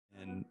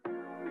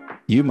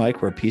You,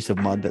 Mike, were a piece of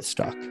mud that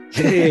stuck.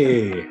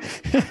 Hey,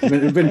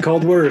 it's been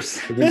called worse.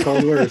 It's been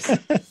called worse.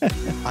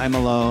 I'm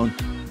alone.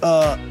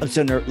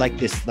 Like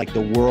this, like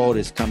the world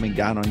is coming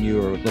down on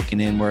you or looking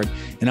inward.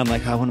 And I'm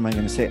like, what am I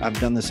going to say? I've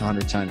done this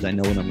 100 times. I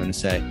know what I'm going to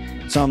say.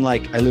 So I'm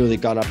like, I literally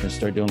got up and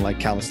started doing like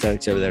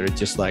calisthenics over there to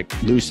just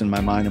like loosen my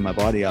mind and my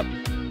body up.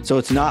 So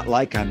it's not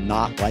like I'm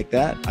not like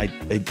that. I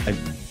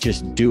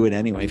just do it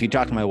anyway. If you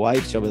talk to my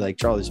wife, she'll be like,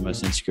 Charlie's the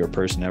most insecure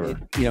person ever.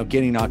 You know,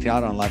 getting knocked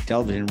out on live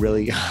television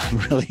really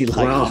like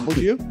humbles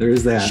you.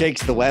 There's that.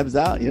 Shakes the webs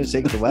out,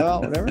 shakes the web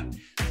out, whatever.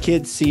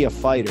 Kids see a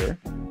fighter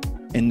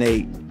and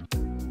they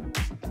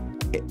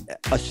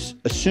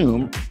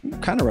assume,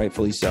 kind of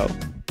rightfully so,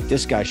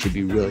 this guy should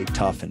be really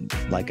tough and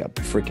like a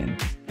freaking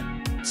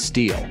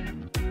steel.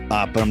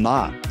 But I'm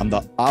not. I'm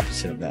the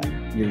opposite of that.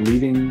 You're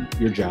leaving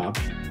your job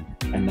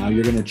and now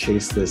you're going to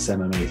chase this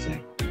MMA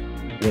thing.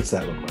 What's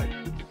that look like?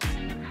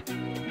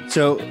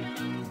 So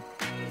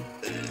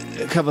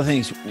a couple of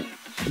things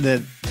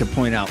that to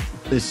point out.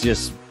 This is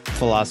just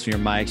philosophy or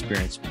my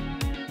experience.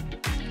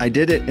 I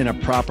did it in a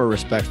proper,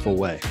 respectful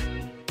way.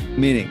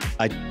 Meaning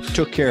I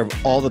took care of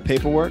all the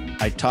paperwork.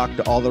 I talked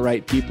to all the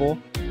right people.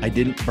 I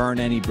didn't burn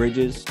any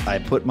bridges. I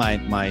put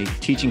my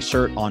teaching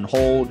cert on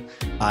hold.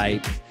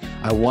 I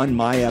won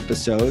my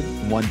episode,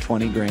 won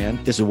 20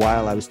 grand. This is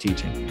while I was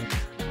teaching,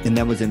 and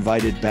then was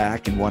invited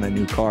back and won a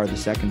new car the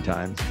second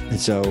time. And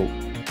so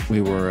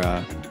we were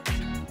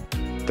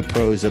the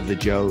pros of the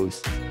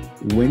Joes.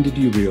 When did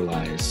you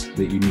realize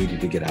that you needed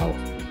to get out?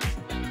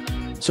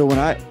 So when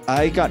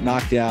I got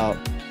knocked out,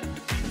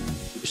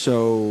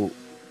 so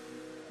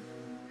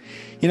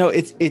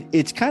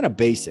it's kind of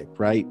basic,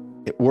 right?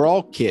 We're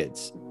all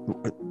kids.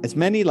 As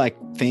many like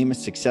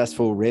famous,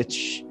 successful,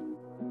 rich,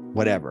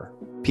 whatever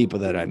people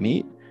that I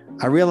meet,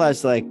 I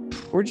realize like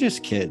we're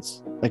just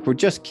kids. Like we're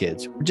just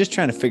kids. We're just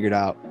trying to figure it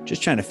out,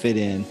 just trying to fit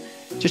in,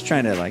 just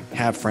trying to like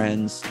have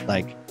friends.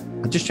 Like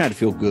I'm just trying to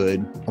feel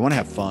good. I want to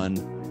have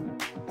fun.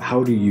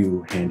 How do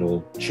you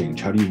handle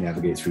change? How do you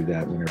navigate through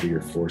that whenever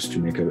you're forced to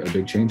make a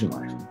big change in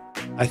life?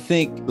 I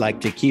think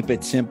like to keep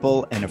it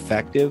simple and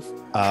effective,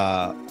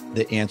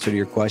 the answer to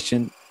your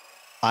question,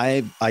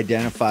 I've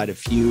identified a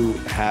few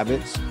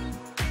habits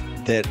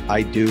that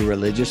I do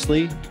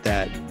religiously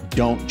that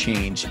don't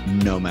change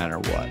no matter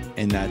what.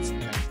 And that's